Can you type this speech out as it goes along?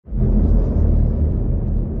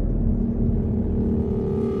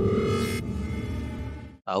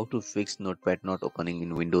How to fix Notepad not opening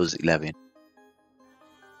in Windows 11.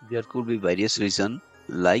 There could be various reasons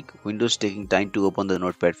like Windows taking time to open the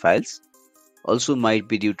Notepad files. Also might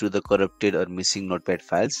be due to the corrupted or missing Notepad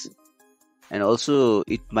files. And also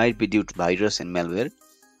it might be due to virus and malware.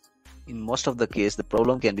 In most of the case, the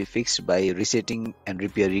problem can be fixed by resetting and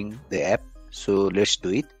repairing the app. So let's do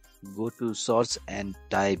it. Go to source and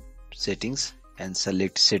type settings and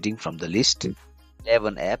select setting from the list. Tab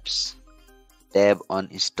on apps. Tab on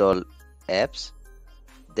install apps.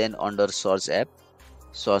 Then under source app,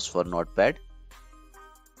 search for Notepad.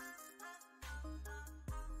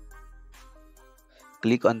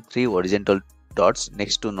 Click on 3 horizontal dots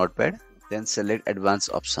next to Notepad. Then select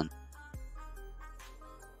advanced option.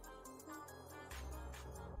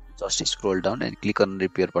 Just scroll down and click on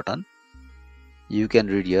repair button. You can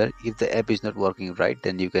read here, if the app is not working right,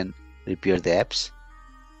 then you can repair the apps.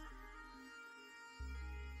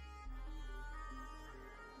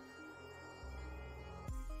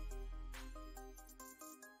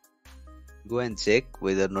 Go and check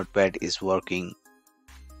whether Notepad is working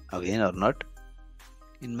again or not.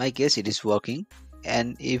 In my case it is working,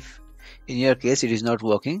 and if in your case it is not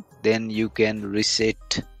working, then you can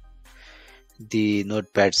reset the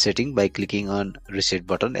Notepad setting by clicking on reset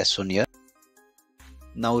button as shown here.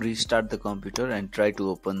 Now restart the computer and try to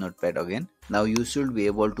open Notepad again. Now you should be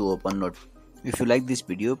able to open Notepad. If you like this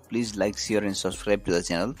video, please like, share and subscribe to the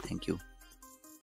channel. Thank you.